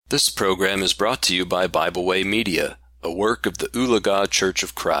This program is brought to you by Bible Way Media, a work of the Ulaga Church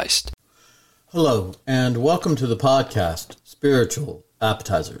of Christ. Hello, and welcome to the podcast, Spiritual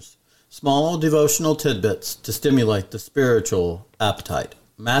Appetizers. Small devotional tidbits to stimulate the spiritual appetite.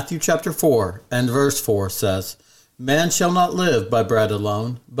 Matthew chapter 4 and verse 4 says, "Man shall not live by bread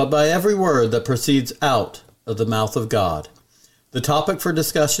alone, but by every word that proceeds out of the mouth of God." The topic for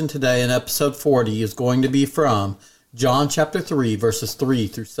discussion today in episode 40 is going to be from John chapter 3, verses 3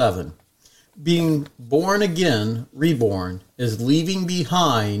 through 7. Being born again, reborn, is leaving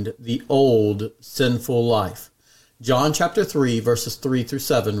behind the old sinful life. John chapter 3, verses 3 through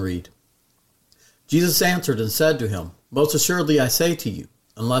 7 read, Jesus answered and said to him, "Most assuredly I say to you,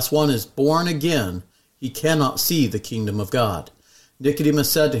 unless one is born again, he cannot see the kingdom of God." Nicodemus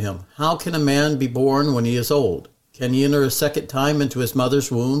said to him, "How can a man be born when he is old? Can he enter a second time into his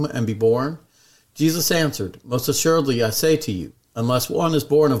mother's womb and be born?" Jesus answered, "Most assuredly I say to you, unless one is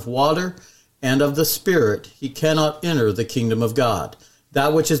born of water and of the Spirit, he cannot enter the kingdom of God.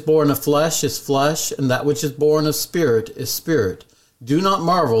 That which is born of flesh is flesh, and that which is born of spirit is spirit. Do not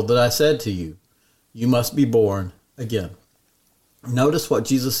marvel that I said to you, you must be born again." Notice what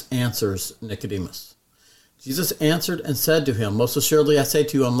Jesus answers Nicodemus. Jesus answered and said to him, "Most assuredly I say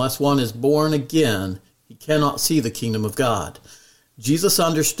to you, unless one is born again, he cannot see the kingdom of God." Jesus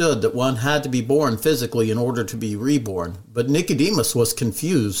understood that one had to be born physically in order to be reborn, but Nicodemus was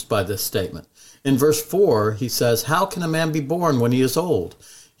confused by this statement. In verse 4, he says, "How can a man be born when he is old?"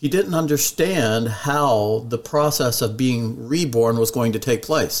 He didn't understand how the process of being reborn was going to take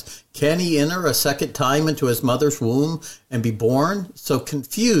place. Can he enter a second time into his mother's womb and be born? So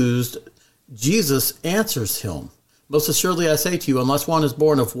confused, Jesus answers him, "Most assuredly I say to you, unless one is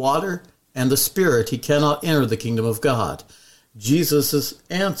born of water and the Spirit, he cannot enter the kingdom of God." Jesus'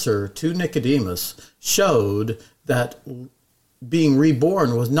 answer to Nicodemus showed that being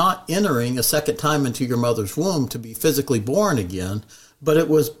reborn was not entering a second time into your mother's womb to be physically born again, but it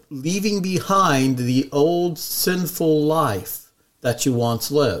was leaving behind the old sinful life that you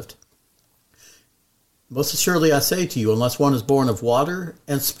once lived. "Most assuredly I say to you, unless one is born of water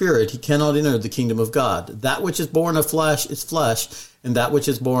and Spirit, he cannot enter the kingdom of God. That which is born of flesh is flesh, and that which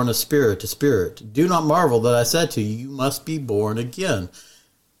is born of spirit is spirit. Do not marvel that I said to you, you must be born again."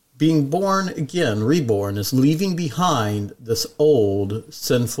 Being born again, reborn, is leaving behind this old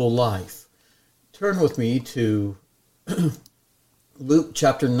sinful life. Turn with me to Luke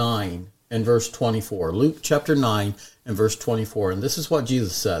chapter 9 and verse 24. Luke chapter 9 and verse 24. And this is what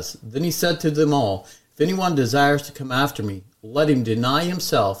Jesus says. "Then he said to them all, if anyone desires to come after me, let him deny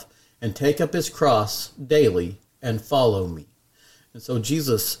himself and take up his cross daily and follow me." And so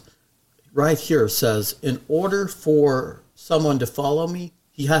Jesus right here says, in order for someone to follow me,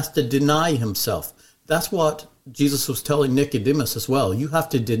 he has to deny himself. That's what Jesus was telling Nicodemus as well. You have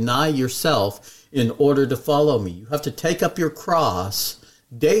to deny yourself in order to follow me. You have to take up your cross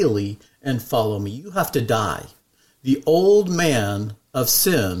daily and follow me. You have to die. The old man of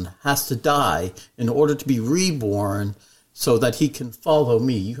sin has to die in order to be reborn so that he can follow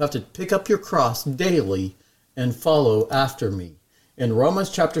me. You have to pick up your cross daily and follow after me. In Romans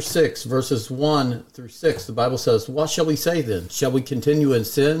chapter 6, verses 1 through 6, the Bible says, "What shall we say then? Shall we continue in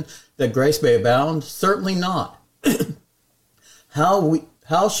sin that grace may abound? Certainly not.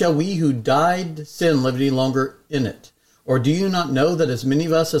 How shall we who died to sin live any longer in it? Or do you not know that as many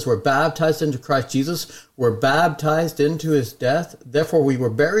of us as were baptized into Christ Jesus were baptized into his death? Therefore we were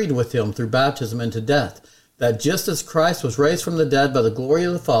buried with him through baptism into death, that just as Christ was raised from the dead by the glory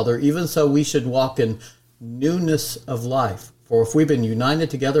of the Father, even so we should walk in newness of life. For if we've been united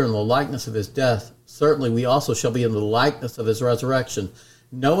together in the likeness of his death, certainly we also shall be in the likeness of his resurrection.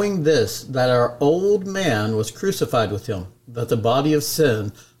 Knowing this, that our old man was crucified with him, that the body of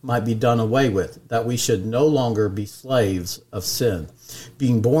sin might be done away with, that we should no longer be slaves of sin."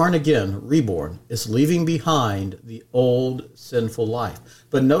 Being born again, reborn, is leaving behind the old sinful life.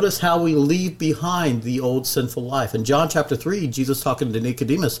 But notice how we leave behind the old sinful life. In John chapter 3, Jesus talking to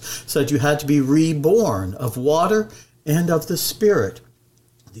Nicodemus said you had to be reborn of water and of the Spirit.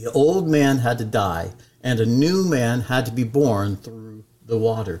 The old man had to die, and a new man had to be born through the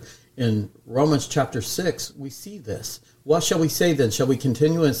water. In Romans chapter 6, we see this. "What shall we say then? Shall we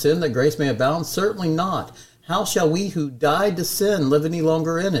continue in sin that grace may abound? Certainly not. How shall we who died to sin live any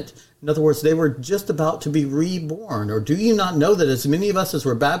longer in it?" In other words, they were just about to be reborn. "Or do you not know that as many of us as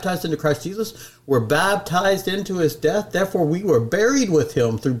were baptized into Christ Jesus were baptized into his death? Therefore we were buried with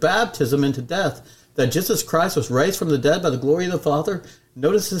him through baptism into death, that just as Christ was raised from the dead by the glory of the Father,"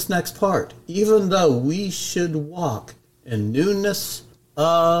 notice this next part, "even though we should walk in newness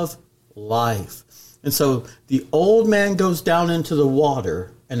of life." And so the old man goes down into the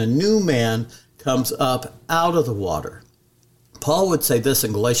water and a new man comes up out of the water. Paul would say this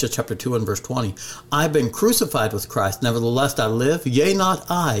in Galatians chapter 2 and verse 20, I've been crucified with Christ, nevertheless I live, yea, not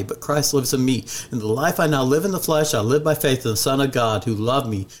I, but Christ lives in me. In the life I now live in the flesh, I live by faith in the Son of God, who loved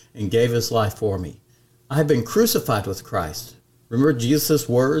me and gave his life for me. I've been crucified with Christ. Remember Jesus'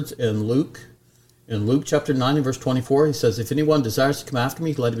 words in Luke chapter 9 and verse 24, he says, if anyone desires to come after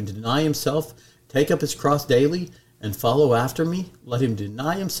me, let him deny himself, take up his cross daily, and follow after me. Let him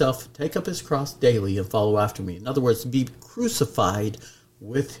deny himself, take up his cross daily, and follow after me. In other words, be crucified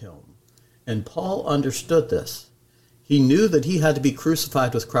with him. And Paul understood this. He knew that he had to be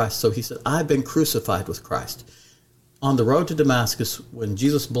crucified with Christ, so he said, I've been crucified with Christ. On the road to Damascus, when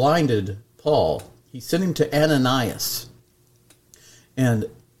Jesus blinded Paul, he sent him to Ananias. And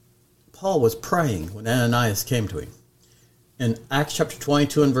Paul was praying when Ananias came to him. In Acts chapter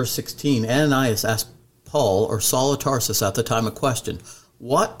 22 and verse 16, Ananias asked Paul, or Saul of Tarsus at the time, a question.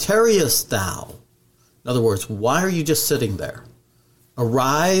 What tarriest thou? In other words, why are you just sitting there?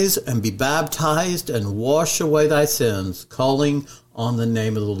 Arise and be baptized and wash away thy sins, calling on the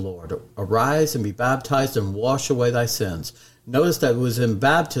name of the Lord. Arise and be baptized and wash away thy sins. Notice that it was in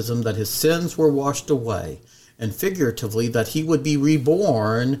baptism that his sins were washed away. And figuratively, that he would be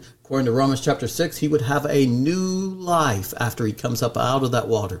reborn. According to Romans chapter 6, he would have a new life after he comes up out of that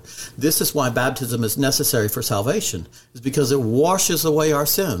water. This is why baptism is necessary for salvation, is because it washes away our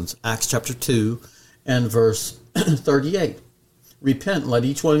sins. Acts chapter 2 and verse 38. Repent, and let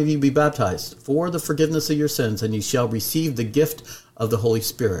each one of you be baptized for the forgiveness of your sins, and ye shall receive the gift of the Holy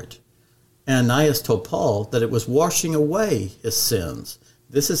Spirit. Ananias told Paul that it was washing away his sins.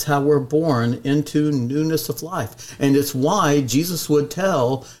 This is how we're born into newness of life. And it's why Jesus would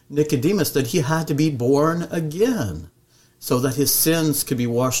tell Nicodemus that he had to be born again, so that his sins could be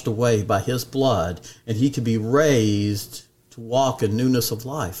washed away by his blood, and he could be raised to walk in newness of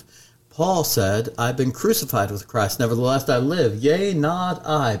life. Paul said, I've been crucified with Christ, nevertheless I live. Yea, not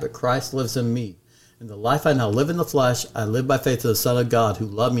I, but Christ lives in me. In the life I now live in the flesh, I live by faith in the Son of God, who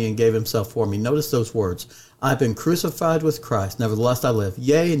loved me and gave himself for me. Notice those words. I've been crucified with Christ, nevertheless I live.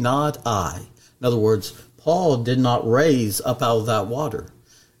 Yea, not I. In other words, Paul did not raise up out of that water.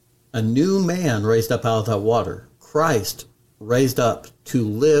 A new man raised up out of that water. Christ raised up to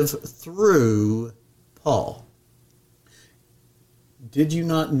live through Paul. Did you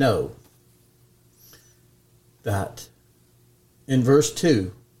not know that in verse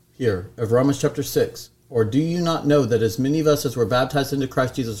 2 here of Romans chapter 6, or do you not know that as many of us as were baptized into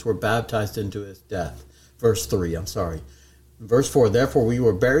Christ Jesus were baptized into his death? Verse 3, Verse 4, therefore we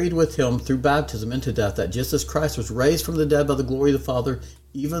were buried with him through baptism into death, that just as Christ was raised from the dead by the glory of the Father,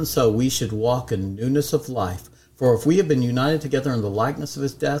 even so we should walk in newness of life. For if we have been united together in the likeness of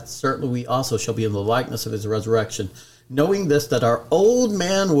his death, certainly we also shall be in the likeness of his resurrection. Knowing this, that our old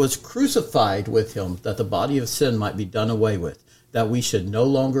man was crucified with him, that the body of sin might be done away with, that we should no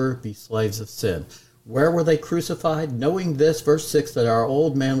longer be slaves of sin. Where were they crucified? Knowing this, verse 6, that our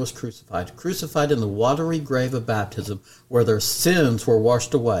old man was crucified in the watery grave of baptism, where their sins were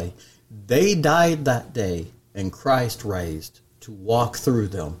washed away. They died that day, and Christ raised to walk through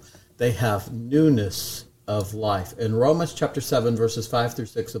them. They have newness of life. In Romans chapter 7, verses 5 through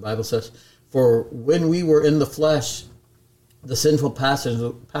 6, the Bible says, for when we were in the flesh, the sinful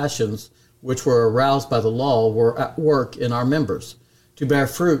passions which were aroused by the law were at work in our members, to bear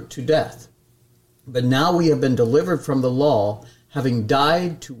fruit to death. But now we have been delivered from the law, having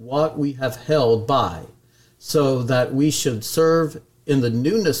died to what we have held by, so that we should serve in the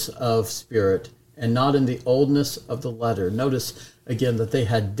newness of spirit and not in the oldness of the letter. Notice again that they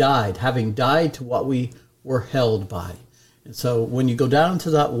had died, having died to what we were held by. And so when you go down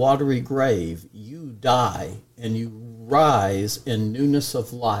to that watery grave, you die and you rise in newness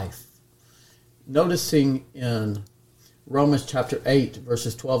of life. Noticing in Romans chapter 8,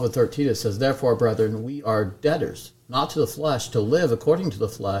 verses 12 and 13, it says, therefore, brethren, we are debtors, not to the flesh, to live according to the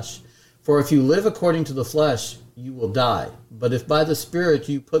flesh. For if you live according to the flesh, you will die. But if by the Spirit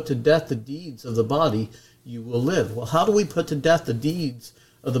you put to death the deeds of the body, you will live. Well, how do we put to death the deeds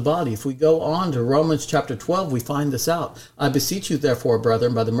of the body? If we go on to Romans chapter 12, we find this out. I beseech you, therefore,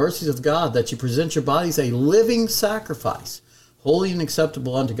 brethren, by the mercies of God, that you present your bodies a living sacrifice, holy and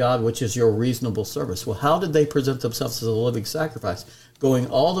acceptable unto God, which is your reasonable service. Well, how did they present themselves as a living sacrifice? Going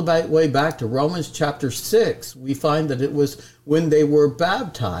all the way back to Romans chapter 6, we find that it was when they were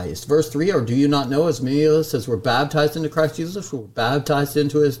baptized. Verse 3, or do you not know as many of us as were baptized into Christ Jesus were baptized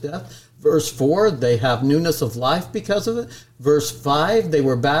into his death? Verse 4, they have newness of life because of it. Verse 5, they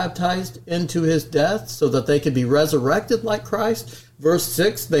were baptized into his death so that they could be resurrected like Christ. Verse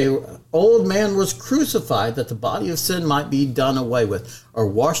 6, the old man was crucified that the body of sin might be done away with, or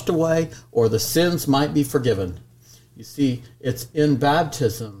washed away, or the sins might be forgiven. You see, it's in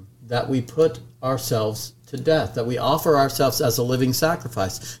baptism that we put ourselves to death, that we offer ourselves as a living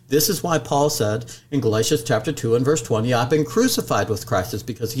sacrifice. This is why Paul said in Galatians chapter 2 and verse 20, I've been crucified with Christ. It's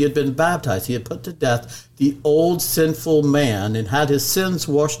because he had been baptized. He had put to death the old sinful man and had his sins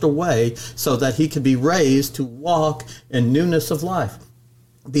washed away so that he could be raised to walk in newness of life.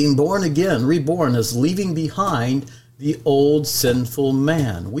 Being born again, reborn, is leaving behind the old sinful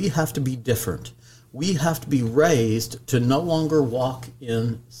man. We have to be different. We have to be raised to no longer walk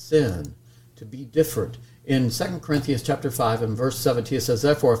in sin, to be different. In 2 Corinthians chapter 5 and verse 17, it says,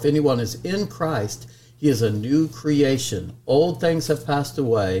 therefore, if anyone is in Christ, he is a new creation. Old things have passed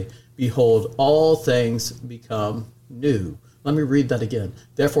away. Behold, all things become new. Let me read that again.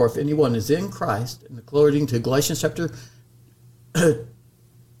 Therefore, if anyone is in Christ, and according to Galatians chapter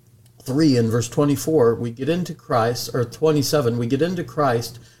 3 and verse 24, we get into Christ, or 27, we get into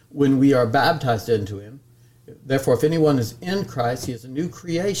Christ when we are baptized into him. Therefore, if anyone is in Christ, he is a new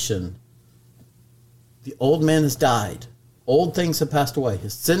creation. The old man has died. Old things have passed away.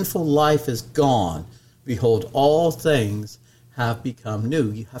 His sinful life is gone. Behold, all things have become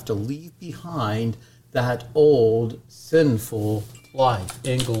new. You have to leave behind that old sinful life.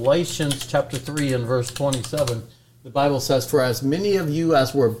 In Galatians chapter 3 and verse 27, the Bible says, for as many of you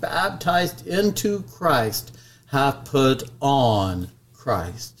as were baptized into Christ have put on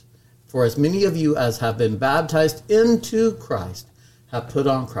Christ. For as many of you as have been baptized into Christ have put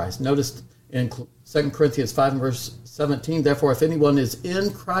on Christ. Notice in 2 Corinthians 5 and verse 17, therefore, if anyone is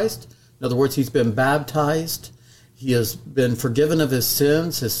in Christ, in other words, he's been baptized, he has been forgiven of his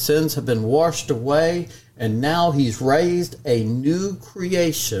sins have been washed away, and now he's raised a new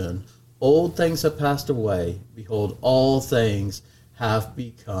creation. Old things have passed away. Behold, all things have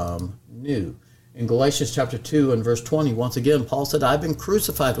become new. In Galatians chapter 2 and verse 20, once again, Paul said, I've been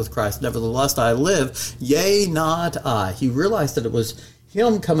crucified with Christ. Nevertheless, I live, yea, not I. He realized that it was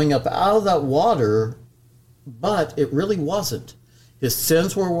him coming up out of that water, but it really wasn't. His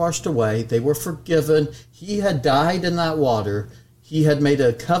sins were washed away. They were forgiven. He had died in that water. He had made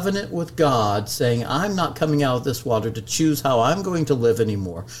a covenant with God saying, I'm not coming out of this water to choose how I'm going to live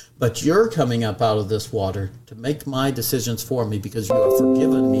anymore, but you're coming up out of this water to make my decisions for me because you have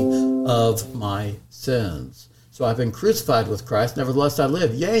forgiven me of my sins. So I've been crucified with Christ. Nevertheless, I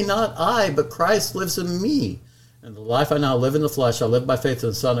live. Yea, not I, but Christ lives in me. And the life I now live in the flesh, I live by faith in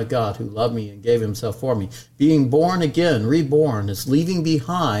the Son of God who loved me and gave himself for me. Being born again, reborn, is leaving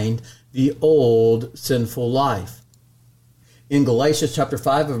behind the old sinful life. In Galatians chapter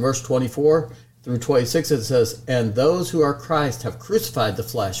 5 and verse 24 through 26, it says, and those who are Christ have crucified the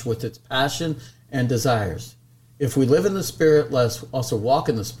flesh with its passion and desires. If we live in the Spirit, let us also walk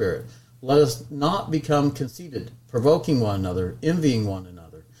in the Spirit. Let us not become conceited, provoking one another, envying one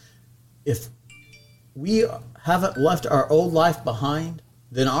another. If we haven't left our old life behind,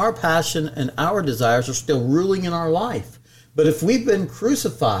 then our passion and our desires are still ruling in our life. But if we've been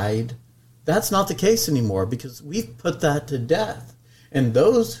crucified, that's not the case anymore because we've put that to death. And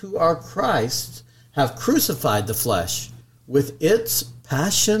those who are Christ have crucified the flesh with its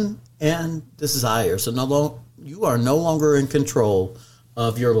passion and desires. So you are no longer in control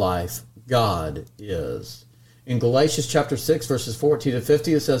of your life. God is. In Galatians chapter 6, verses 14 to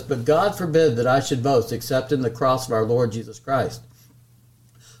 15, it says, but God forbid that I should boast except in the cross of our Lord Jesus Christ,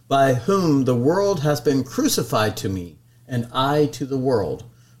 by whom the world has been crucified to me, and I to the world.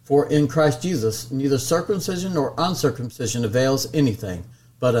 For in Christ Jesus, neither circumcision nor uncircumcision avails anything,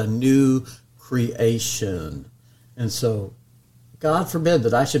 but a new creation. And so, God forbid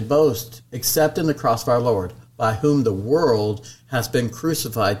that I should boast except in the cross of our Lord, by whom the world has been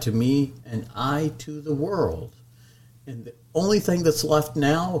crucified to me, and I to the world. And the only thing that's left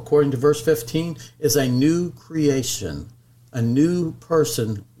now, according to verse 15, is a new creation. A new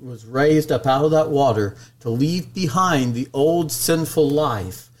person was raised up out of that water to leave behind the old sinful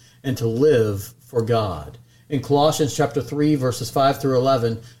life and to live for God. In Colossians chapter 3, verses 5 through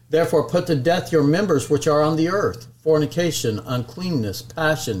 11, therefore put to death your members which are on the earth, fornication, uncleanness,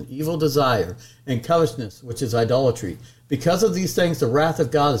 passion, evil desire, and covetousness, which is idolatry. Because of these things the wrath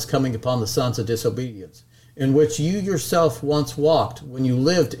of God is coming upon the sons of disobedience, in which you yourself once walked when you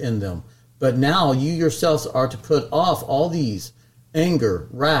lived in them. But now you yourselves are to put off all these, anger,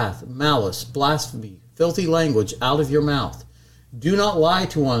 wrath, malice, blasphemy, filthy language out of your mouth. Do not lie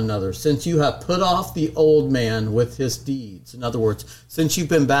to one another, since you have put off the old man with his deeds. In other words, since you've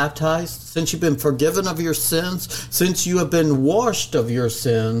been baptized, since you've been forgiven of your sins, since you have been washed of your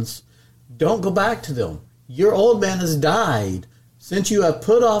sins, don't go back to them. Your old man has died. Since you have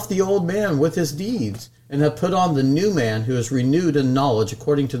put off the old man with his deeds, and have put on the new man who is renewed in knowledge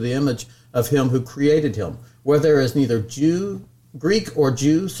according to the image of him who created him, where there is neither Greek or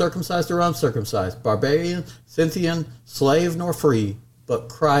Jew, circumcised or uncircumcised, barbarian, Scythian, slave nor free, but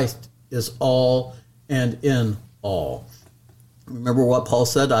Christ is all and in all. Remember what Paul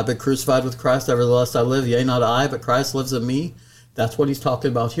said, I've been crucified with Christ, nevertheless I live, yea, not I, but Christ lives in me. That's what he's talking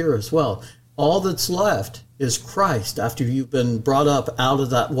about here as well. All that's left is Christ after you've been brought up out of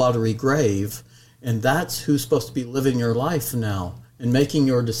that watery grave, and that's who's supposed to be living your life now and making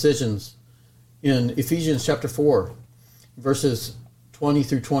your decisions. In Ephesians chapter 4, verses 20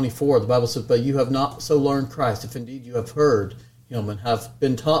 through 24, the Bible says, but you have not so learned Christ, if indeed you have heard him and have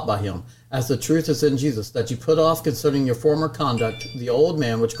been taught by him, as the truth is in Jesus, that you put off concerning your former conduct the old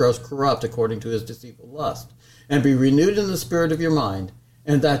man which grows corrupt according to his deceitful lust, and be renewed in the spirit of your mind,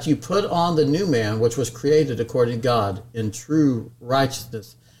 and that you put on the new man which was created according to God in true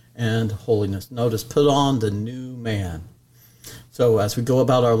righteousness and holiness. Notice, put on the new man. So as we go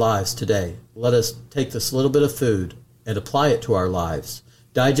about our lives today, let us take this little bit of food and apply it to our lives,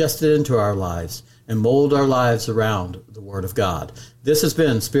 digest it into our lives, and mold our lives around the Word of God. This has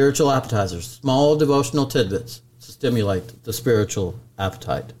been Spiritual Appetizers, small devotional tidbits to stimulate the spiritual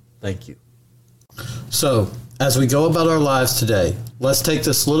appetite. Thank you. So, as we go about our lives today, let's take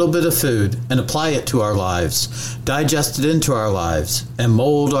this little bit of food and apply it to our lives, digest it into our lives, and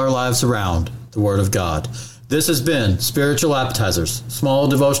mold our lives around the Word of God. This has been Spiritual Appetizers, small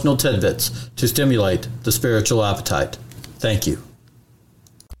devotional tidbits to stimulate the spiritual appetite. Thank you.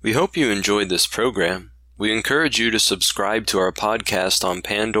 We hope you enjoyed this program. We encourage you to subscribe to our podcast on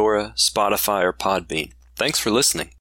Pandora, Spotify, or Podbean. Thanks for listening.